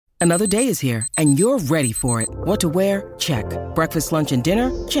Another day is here, and you're ready for it. What to wear? Check. Breakfast, lunch, and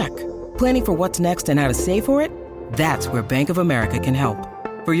dinner? Check. Planning for what's next and how to save for it? That's where Bank of America can help.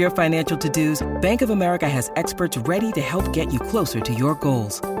 For your financial to-dos, Bank of America has experts ready to help get you closer to your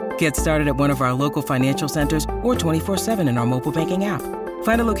goals. Get started at one of our local financial centers or 24/7 in our mobile banking app.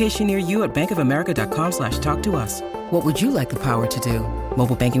 Find a location near you at bankofamerica.com/talktous. What would you like the power to do?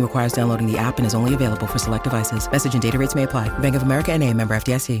 Mobile banking requires downloading the app and is only available for select devices. Message and data rates may apply. Bank of America N.A., member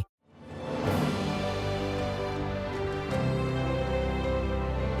FDIC.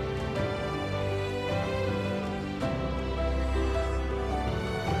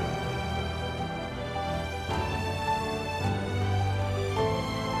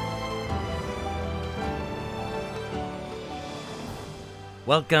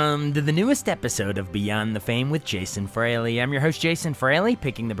 Welcome to the newest episode of Beyond the Fame with Jason Fraley. I'm your host, Jason Fraley,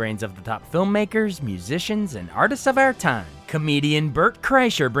 picking the brains of the top filmmakers, musicians, and artists of our time. Comedian Bert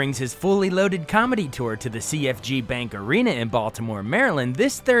Kreischer brings his fully loaded comedy tour to the CFG Bank Arena in Baltimore, Maryland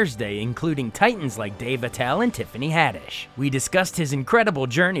this Thursday, including titans like Dave Attell and Tiffany Haddish. We discussed his incredible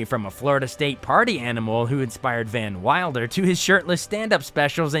journey from a Florida State party animal who inspired Van Wilder to his shirtless stand-up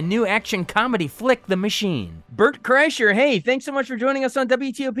specials and new action comedy flick The Machine. Bert Kreischer, hey, thanks so much for joining us on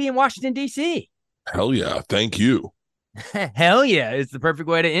WTOP in Washington, D.C. Hell yeah, thank you. Hell yeah, it's the perfect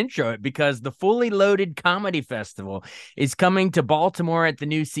way to intro it because the Fully Loaded Comedy Festival is coming to Baltimore at the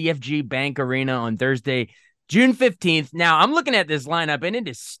new CFG Bank Arena on Thursday, June 15th. Now, I'm looking at this lineup and it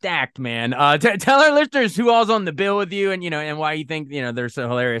is stacked, man. Tell our listeners who all's on the bill with you and, and why you think, they're so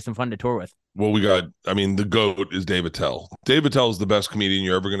hilarious and fun to tour with. Well, the GOAT is Dave Attell. Dave Attell is the best comedian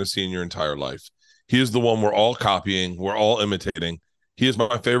you're ever going to see in your entire life. He is the one we're all copying. We're all imitating. He is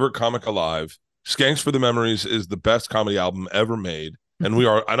my favorite comic alive. Skanks for the Memories is the best comedy album ever made. And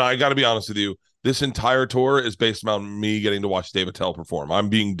I got to be honest with you, this entire tour is based on me getting to watch Dave Attell perform. I'm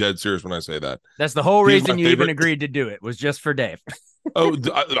being dead serious when I say that. That's the whole reason you even agreed to do it, was just for Dave.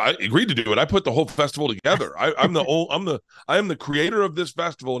 I agreed to do it. I put the whole festival together. I am the creator of this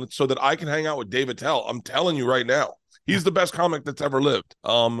festival, and it's so that I can hang out with Dave Attell. I'm telling you right now. He's the best comic that's ever lived.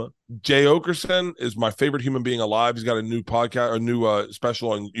 Jay Oakerson is my favorite human being alive. He's got a new podcast, a new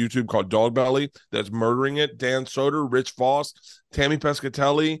special on YouTube called Dog Belly that's murdering it. Dan Soder, Rich Voss, Tammy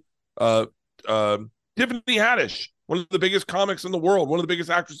Pescatelli, Tiffany Haddish, one of the biggest comics in the world, one of the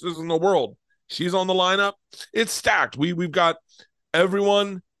biggest actresses in the world. She's on the lineup. It's stacked. We've got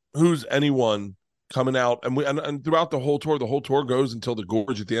everyone who's anyone coming out, and throughout the whole tour goes until the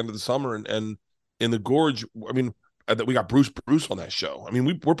Gorge at the end of the summer, and in the Gorge, that we got Bruce on that show.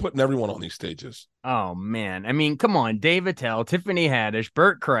 We're putting everyone on these stages. Oh man, come on, Dave Attell, Tiffany Haddish,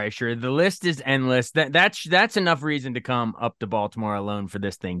 Bert Kreischer. The list is endless. That's enough reason to come up to Baltimore alone for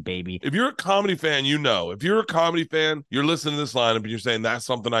this thing, baby. If you're a comedy fan, if you're a comedy fan, you're listening to this lineup and you're saying that's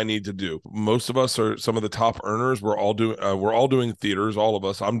something I need to do. Most of us are some of the top earners. We're all doing theaters. All of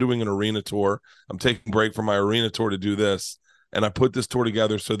us. I'm doing an arena tour. I'm taking a break from my arena tour to do this. And I put this tour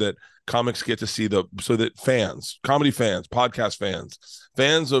together so that comics get to see so that fans, comedy fans, podcast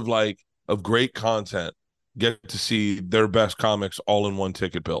fans of great content get to see their best comics all in one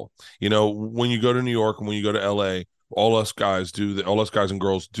ticket bill. When you go to New York and when you go to LA, all us guys and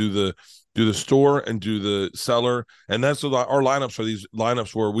girls do the store and do the cellar. And that's what our lineups are. These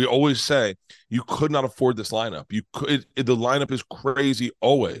lineups where we always say you could not afford this lineup. The lineup is crazy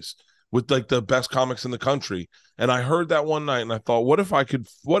always, with the best comics in the country. And I heard that one night and I thought, what if I could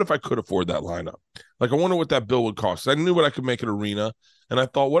afford that lineup? I wonder what that bill would cost. I knew what I could make an arena. And I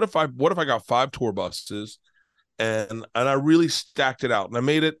thought, what if I got 5 tour buses and I really stacked it out and I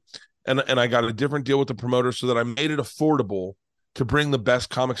made it and I got a different deal with the promoter so that I made it affordable to bring the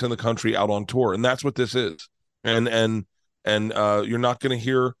best comics in the country out on tour. And that's what this is. And you're not going to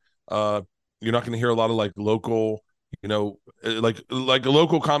hear a lot of local, like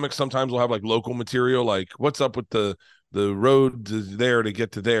local comics sometimes will have local material, what's up with the road to there to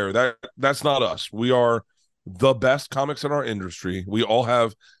get to there. That's not us. We are the best comics in our industry. We all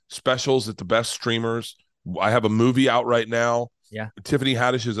have specials at the best streamers. I have a movie out right now. Yeah. Tiffany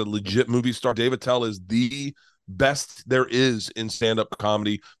Haddish is a legit movie star. Dave Attell is the best there is in stand-up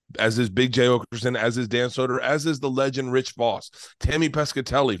comedy, as is Big Jay Oakerson, as is Dan Soder, as is the legend Rich Voss, Tammy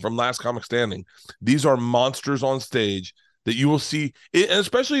Pescatelli from Last Comic Standing. These are monsters on stage that you will see, and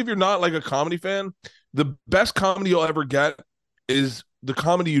especially if you're not a comedy fan, the best comedy you'll ever get is the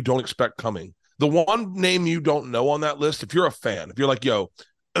comedy you don't expect coming. The one name you don't know on that list, if you're a fan, if you're like, yo,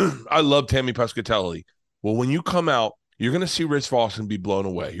 I love Tammy Pescatelli. Well, when you come out, you're going to see Rich Voss and be blown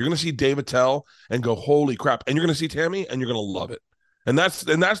away. You're going to see Dave Attell and go, holy crap. And you're going to see Tammy and you're going to love it. And that's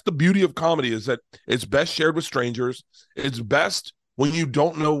the beauty of comedy, is that it's best shared with strangers. It's best when you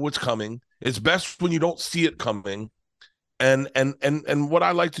don't know what's coming. It's best when you don't see it coming. And what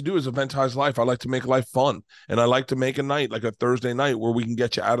I like to do is eventize life. I like to make life fun. And I like to make a night, like a Thursday night, where we can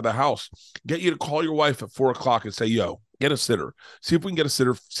get you out of the house, get you to call your wife at 4:00 and say, yo, get a sitter. See if we can get a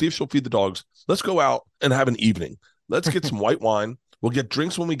sitter. See if she'll feed the dogs. Let's go out and have an evening. Let's get some white wine. We'll get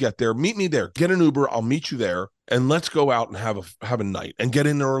drinks when we get there. Meet me there. Get an Uber. I'll meet you there. And let's go out and have a night and get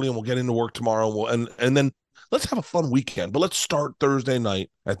in early, and we'll get into work tomorrow. And then let's have a fun weekend. But let's start Thursday night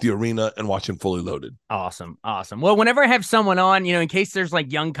at the arena and watching Fully Loaded. Awesome. Well, whenever I have someone on, in case there's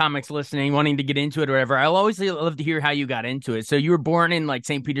like young comics listening, wanting to get into it or whatever, I'll always love to hear how you got into it. So you were born in like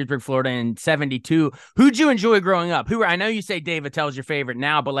St. Petersburg, Florida in 1972. Who'd you enjoy growing up? I know you say Dave Attell's your favorite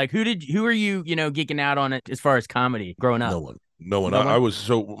now, but like who are you, geeking out on it as far as comedy growing up? No one. I was,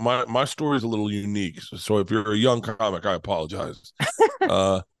 so my story is a little unique. So if you're a young comic, I apologize.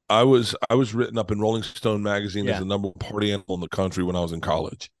 I was written up in Rolling Stone magazine as the number one party animal in the country when I was in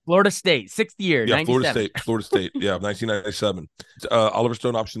college. Florida State, 6th year. Yeah, Florida State. Yeah, 1997. Oliver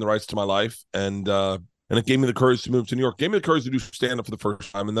Stone optioned the rights to my life, and it gave me the courage to move to New York. Gave me the courage to do stand-up for the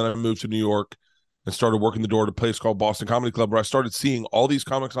first time, and then I moved to New York and started working the door at a place called Boston Comedy Club, where I started seeing all these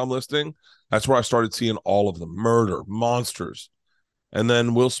comics I'm listing. That's where I started seeing all of them. Murder, Monsters. And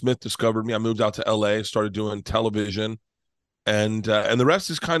then Will Smith discovered me. I moved out to LA, started doing television. And the rest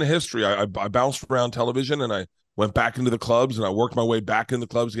is kind of history. I bounced around television, and I went back into the clubs, and I worked my way back in the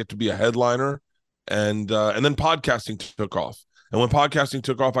clubs to get to be a headliner. And then podcasting took off. And when podcasting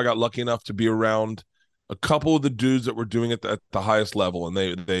took off, I got lucky enough to be around a couple of the dudes that were doing it at the highest level. And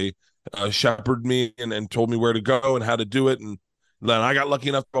they shepherded me and told me where to go and how to do it. And then I got lucky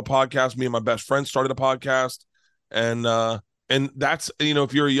enough to have a podcast. Me and my best friend started a podcast. And that's,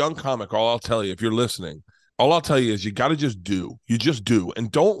 if you're a young comic, all I'll tell you, if you're listening, all I'll tell you is you got to just do. You just do.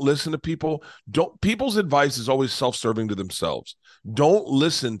 And don't listen to people. People's advice is always self-serving to themselves. Don't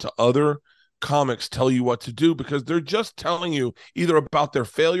listen to other comics tell you what to do, because they're just telling you either about their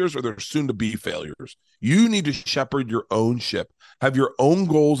failures or their soon-to-be failures. You need to shepherd your own ship, have your own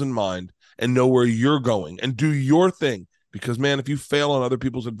goals in mind, and know where you're going and do your thing. Because, man, if you fail on other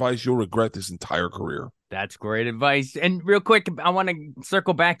people's advice, you'll regret this entire career. That's great advice. And real quick, I want to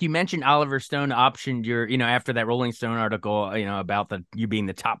circle back. You mentioned Oliver Stone optioned your, after that Rolling Stone article, about you being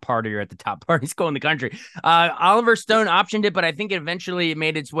the top partier at the top party school in the country. Oliver Stone optioned it, but I think eventually it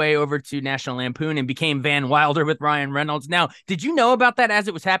made its way over to National Lampoon and became Van Wilder with Ryan Reynolds. Now, did you know about that as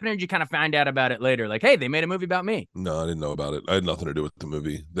it was happening, or did you kind of find out about it later? Like, hey, they made a movie about me. No, I didn't know about it. I had nothing to do with the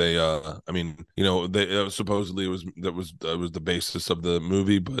movie. They, supposedly that was the basis of the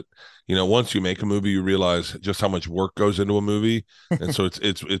movie, but once you make a movie, you realize just how much work goes into a movie, and so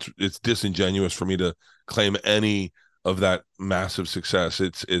it's disingenuous for me to claim any of that massive success.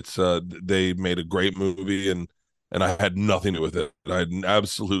 They made a great movie, and I had nothing to do with it. I had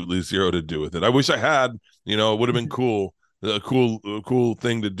absolutely zero to do with it. I wish I had. It would have been cool, a cool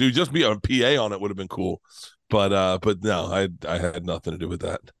thing to do. Just be a PA on it would have been cool, but no, I had nothing to do with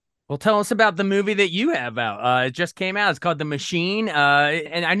that. Well, tell us about the movie that you have out. It just came out. It's called The Machine.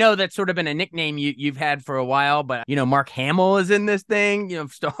 And I know that's sort of been a nickname you've had for a while, but Mark Hamill is in this thing,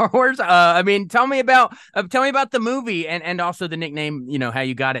 Star Wars. Tell me about the movie and also the nickname, how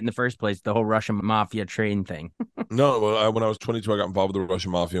you got it in the first place, the whole Russian mafia train thing. No, when I was 22, I got involved with the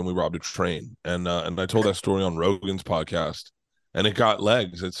Russian mafia, and we robbed a train. And I told that story on Rogan's podcast, and it got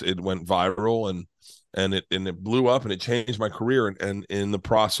legs. It went viral, and it blew up, and it changed my career. And in the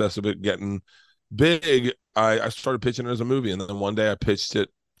process of it getting big, I started pitching it as a movie. And then one day I pitched it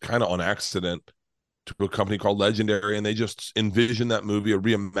kind of on accident to a company called Legendary, and they just envisioned that movie, a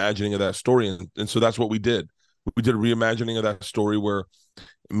reimagining of that story. And so that's what we did. We did a reimagining of that story where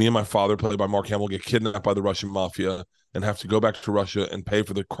me and my father, played by Mark Hamill, get kidnapped by the Russian mafia and have to go back to Russia and pay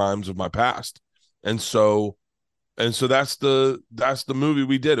for the crimes of my past. And so that's the movie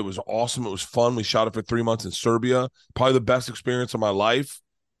we did. It was awesome. It was fun. We shot it for 3 months in Serbia. Probably the best experience of my life.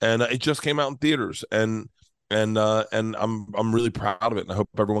 And it just came out in theaters. And I'm really proud of it. And I hope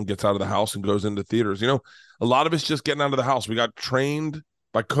everyone gets out of the house and goes into theaters. A lot of it's just getting out of the house. We got trained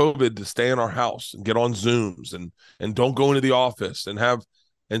by COVID to stay in our house and get on Zooms and don't go into the office and have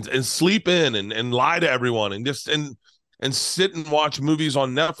and sleep in and lie to everyone and sit and watch movies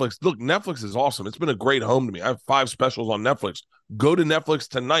on Netflix. Look, Netflix is awesome. It's been a great home to me. I have 5 specials on Netflix. Go to Netflix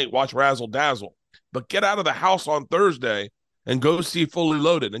tonight, watch Razzle Dazzle. But get out of the house on Thursday and go see Fully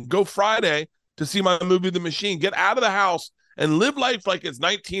Loaded. And go Friday to see my movie, The Machine. Get out of the house and live life like it's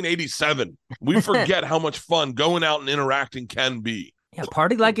 1987. We forget how much fun going out and interacting can be. Yeah,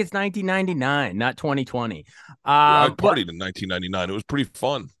 party like it's 1999, not 2020. I partied in 1999. It was pretty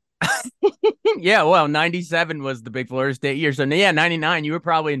fun. Yeah, well, 97 was the big Florida State year. So, yeah, 99, you were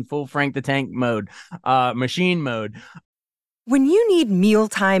probably in full Frank the Tank mode, machine mode. When you need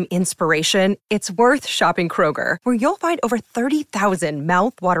mealtime inspiration, it's worth shopping Kroger, where you'll find over 30,000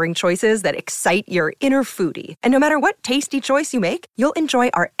 mouth-watering choices that excite your inner foodie. And no matter what tasty choice you make, you'll enjoy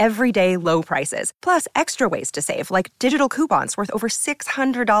our everyday low prices, plus extra ways to save, like digital coupons worth over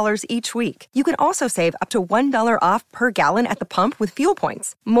 $600 each week. You can also save up to $1 off per gallon at the pump with fuel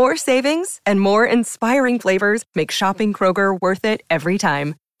points. More savings and more inspiring flavors make shopping Kroger worth it every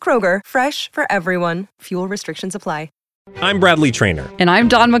time. Kroger, fresh for everyone. Fuel restrictions apply. I'm Bradley Trainer. And I'm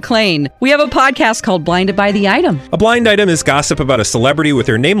Don McClain. We have a podcast called Blinded by the Item. A blind item is gossip about a celebrity with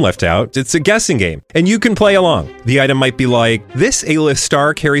their name left out. It's a guessing game, and you can play along. The item might be like, this A-list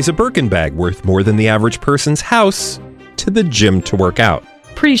star carries a Birkin bag worth more than the average person's house to the gym to work out.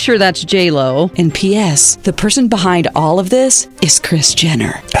 Pretty sure that's J-Lo. And P.S. the person behind all of this is Kris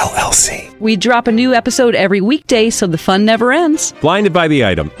Jenner, LLC. We drop a new episode every weekday so the fun never ends. Blinded by the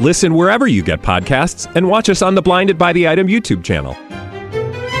Item. Listen wherever you get podcasts and watch us on the Blinded by the Item YouTube channel.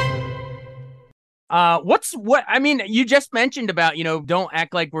 I mean, you just mentioned about, don't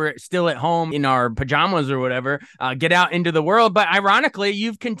act like we're still at home in our pajamas or whatever, get out into the world. But ironically,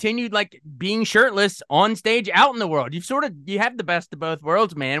 you've continued like being shirtless on stage out in the world. You have the best of both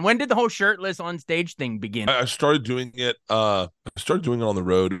worlds, man. When did the whole shirtless on stage thing begin? I started doing it. I started doing it on the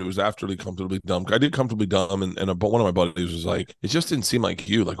road. It was after Comfortably Dumb. I did Comfortably Dumb, and one of my buddies was like, it just didn't seem like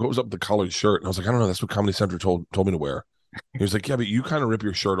you. Like, what was up with the collared shirt? And I was like, I don't know. That's what Comedy Central told me to wear. He was like, yeah, but you kind of rip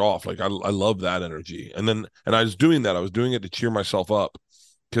your shirt off. Like, I love that energy. And I was doing that. I was doing it to cheer myself up,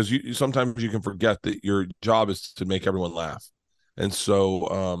 because you sometimes you can forget that your job is to make everyone laugh. And so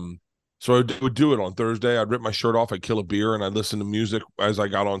I would do it on Thursday. I'd rip my shirt off. I'd kill a beer, and I'd listen to music as I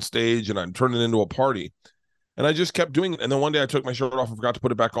got on stage, and I'd turn it into a party. And I just kept doing it. And then one day I took my shirt off and forgot to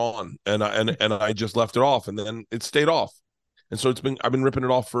put it back on, and I just left it off, and then it stayed off. And so I've been ripping it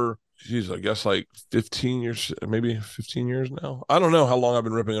off for, I guess like 15 years, maybe 15 years now. I don't know how long I've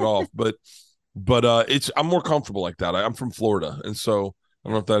been ripping it off, but I'm more comfortable like that. I'm from Florida. And so I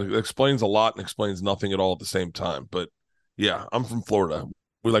don't know if that explains a lot and explains nothing at all at the same time, but yeah, I'm from Florida.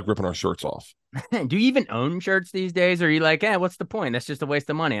 We like ripping our shirts off. Do you even own shirts these days? Or are you like, what's the point? That's just a waste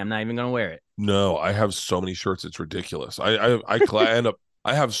of money. I'm not even going to wear it. No, I have so many shirts. It's ridiculous. I end up,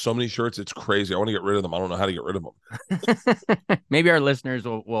 I have so many shirts. It's crazy. I want to get rid of them. I don't know how to get rid of them. Maybe our listeners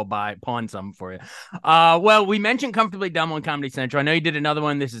will pawn some for you. Well, we mentioned Comfortably Dumb on Comedy Central. I know you did another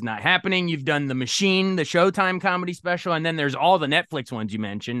one. This Is Not Happening. You've done The Machine, the Showtime comedy special. And then there's all the Netflix ones you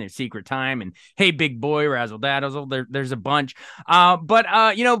mentioned. There's Secret Time and Hey Big Boy, Razzle Dazzle. There's a bunch. But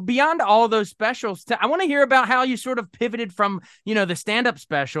beyond all those specials, I want to hear about how you sort of pivoted from, the stand-up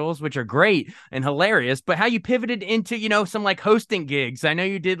specials, which are great and hilarious, but how you pivoted into, some like hosting gigs. I know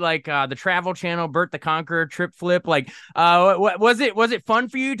you did like the Travel Channel, Bert the Conqueror, Trip Flip. Like, was it fun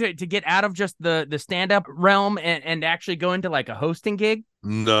for you to get out of just the stand-up realm and actually go into like a hosting gig?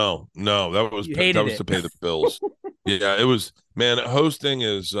 No, that was to pay the bills. Yeah, it was, man.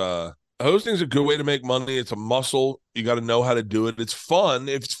 Hosting's a good way to make money. It's a muscle. You got to know how to do it. It's fun.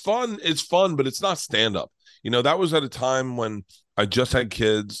 It's fun, but it's not stand-up. That was at a time when I just had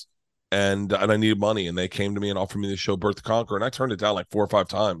kids. And I needed money, and they came to me and offered me the show Bert the Conqueror, and I turned it down like 4 or 5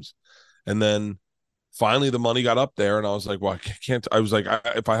 times. And then finally the money got up there, and I was like, well, I can't. I was like,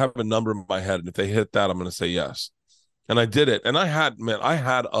 if I have a number in my head, and if they hit that, I'm going to say yes. And I did it, and I had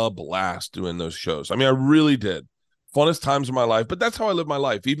a blast doing those shows. I mean, I really did. Funnest times of my life, but that's how I live my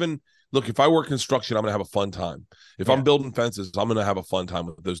life. Even, look, if I work construction, I'm going to have a fun time. If I'm building fences, I'm going to have a fun time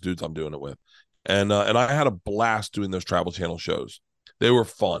with those dudes I'm doing it with. And I had a blast doing those Travel Channel shows. They were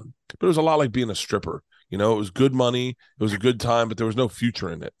fun, but it was a lot like being a stripper. It was good money. It was a good time, but there was no future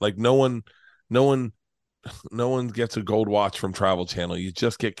in it. Like no one gets a gold watch from Travel Channel. You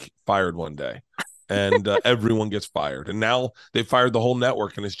just get fired one day, and everyone gets fired. And now they fired the whole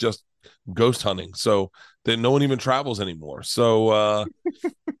network, and it's just ghost hunting. So that no one even travels anymore. So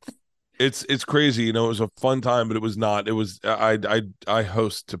it's crazy. It was a fun time, but it was not. It was I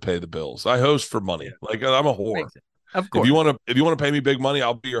host to pay the bills. I host for money. Like, I'm a whore. Of course. If you want to pay me big money,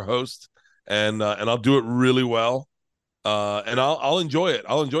 I'll be your host, and I'll do it really well, and I'll enjoy it.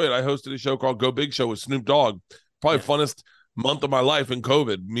 I hosted a show called Go Big Show with Snoop Dogg, probably funnest month of my life in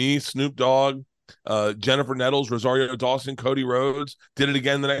COVID. Me, Snoop Dogg, Jennifer Nettles, Rosario Dawson, Cody Rhodes. Did it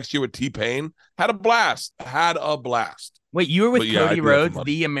again the next year with T-Pain. Had a blast. Wait, you were with Cody Rhodes,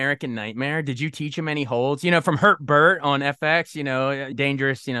 the American Nightmare. Did you teach him any holds? From Hurt Burt on FX,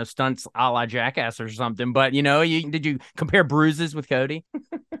 dangerous, stunts a la Jackass or something. But, did you compare bruises with Cody?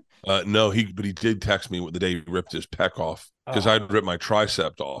 No, but he did text me the day he ripped his pec off because I'd ripped my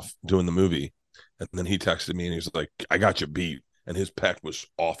tricep off doing the movie. And then he texted me and he was like, I got you beat. And his pec was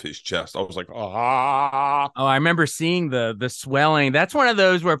off his chest. I was like, ah. Oh, I remember seeing the swelling. That's one of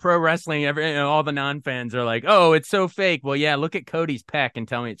those where pro wrestling, all the non-fans are like, oh, it's so fake. Well, yeah, look at Cody's pec and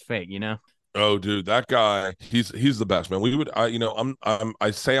tell me it's fake, Oh, dude, that guy, he's the best, man.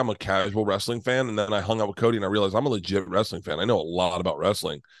 I say I'm a casual wrestling fan, and then I hung out with Cody and I realized I'm a legit wrestling fan. I know a lot about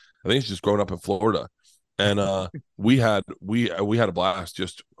wrestling. I think it's just growing up in Florida. And we had a blast.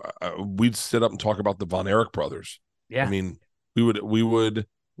 Just we'd sit up and talk about the Von Erich brothers. Yeah. I mean,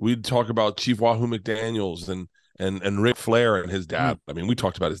 we'd talk about Chief Wahoo McDaniels and Ric Flair and his dad. I mean, we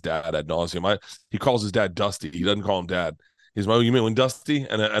talked about his dad ad nauseum. He calls his dad Dusty. He doesn't call him dad. He's my, you mean when Dusty?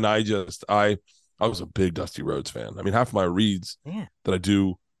 And I was a big Dusty Rhodes fan. I mean, half of my reads that I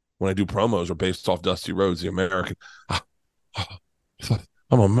do when I do promos are based off Dusty Rhodes, the American.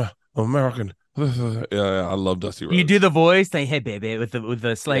 I'm American. Yeah, I love Dusty Rhodes. You do the voice, say, hey, baby, with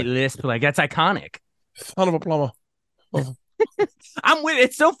the slight lisp. Like, that's iconic. Son of a plumber. Oh.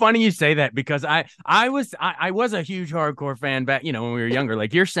 It's so funny you say that because I was a huge hardcore fan back, when we were younger,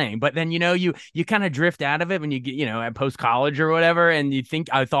 like you're saying, but then, you kind of drift out of it when you get, at post college or whatever. And you think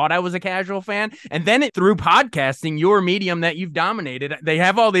I thought I was a casual fan. And then through podcasting, your medium that you've dominated, they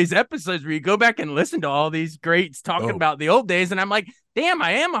have all these episodes where you go back and listen to all these greats talking about the old days. And I'm like, damn,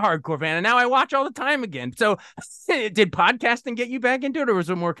 I am a hardcore fan. And now I watch all the time again. So did podcasting get you back into it, or was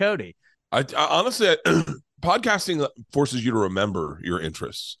it more Cody? I honestly, podcasting forces you to remember your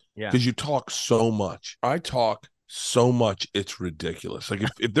interests because you talk so much. I talk so much, it's ridiculous. Like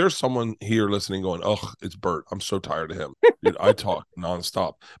if there's someone here listening going, oh, it's Bert, I'm so tired of him. Dude, I talk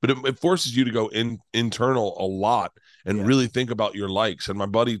nonstop. But it forces you to go internal a lot and really think about your likes. And my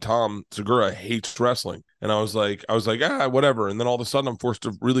buddy Tom Segura hates wrestling. And I was like, whatever. And then all of a sudden I'm forced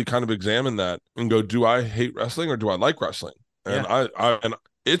to really kind of examine that and go, do I hate wrestling or do I like wrestling? And and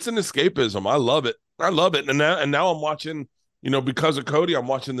it's an escapism. I love it. And now I'm watching, because of Cody, I'm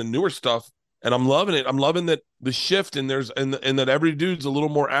watching the newer stuff and I'm loving it. I'm loving that the shift and that every dude's a little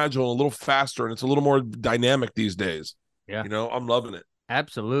more agile, a little faster, and it's a little more dynamic these days. Yeah. I'm loving it.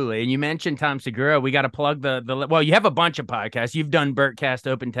 Absolutely. And you mentioned Tom Segura. We got to plug well, you have a bunch of podcasts. You've done Bertcast,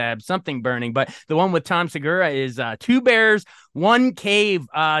 Open Tab, Something Burning, but the one with Tom Segura is Two Bears, One Cave.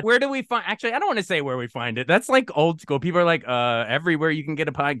 Where do we find, actually, I don't want to say where we find it. That's like old school. People are like, everywhere you can get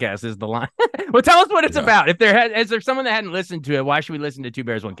a podcast is the line. Well, tell us what it's about. If is there someone that hadn't listened to it, why should we listen to Two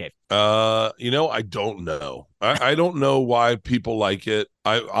Bears, One Cave? I don't know. I don't know why people like it.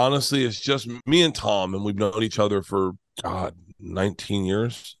 Honestly, it's just me and Tom, and we've known each other for, God, 19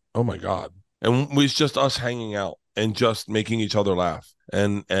 years. Oh my God. And it's just us hanging out and just making each other laugh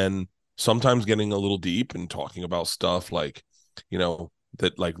and sometimes getting a little deep and talking about stuff like,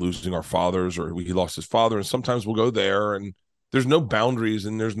 that like losing our fathers, or he lost his father. And sometimes we'll go there and there's no boundaries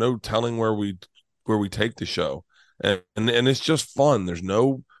and there's no telling where we take the show. And it's just fun. There's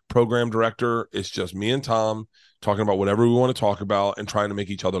no program director. It's just me and Tom talking about whatever we want to talk about and trying to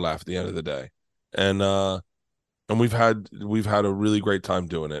make each other laugh at the end of the day. And we've had a really great time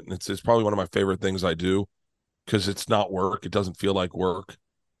doing it. And it's probably one of my favorite things I do because it's not work. It doesn't feel like work.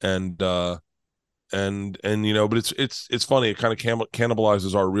 And but it's funny. It kind of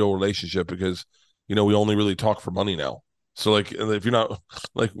cannibalizes our real relationship because, we only really talk for money now. So like, if you're not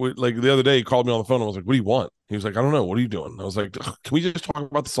like the other day, he called me on the phone and I was like, what do you want? He was like, I don't know. What are you doing? I was like, can we just talk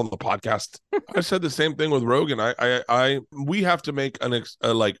about this on the podcast? I said the same thing with Rogan. We have to make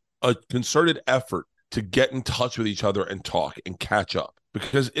a concerted effort to get in touch with each other and talk and catch up.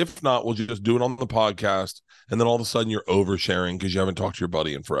 Because if not, we'll just do it on the podcast. And then all of a sudden you're oversharing because you haven't talked to your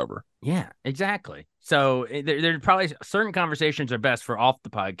buddy in forever. Yeah, exactly. So there probably certain conversations are best for off the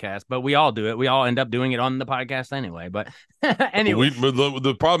podcast, but we all do it. We all end up doing it on the podcast anyway. But anyway,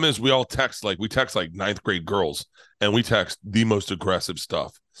 the problem is we text like ninth grade girls, and we text the most aggressive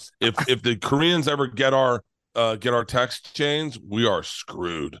stuff. If the Koreans ever get our text chains, we are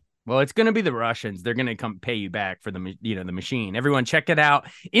screwed. Well, it's going to be the Russians. They're going to come pay you back for the machine. Everyone check it out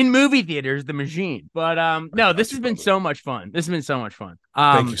in movie theaters, The Machine. But no, this has been so much fun.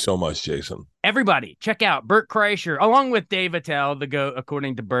 Thank you so much, Jason. Everybody, check out Bert Kreischer, along with Dave Attell, the GOAT,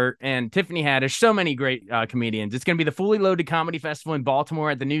 according to Bert, and Tiffany Haddish. So many great comedians. It's going to be the Fully Loaded Comedy Festival in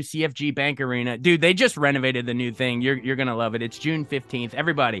Baltimore at the new CFG Bank Arena. Dude, they just renovated the new thing. You're going to love it. It's June 15th.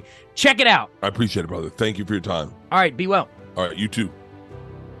 Everybody, check it out. I appreciate it, brother. Thank you for your time. All right, be well. All right, you too.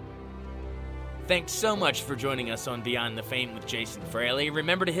 Thanks so much for joining us on Beyond the Fame with Jason Fraley.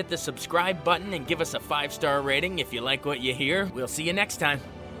 Remember to hit the subscribe button and give us a 5-star rating if you like what you hear. We'll see you next time.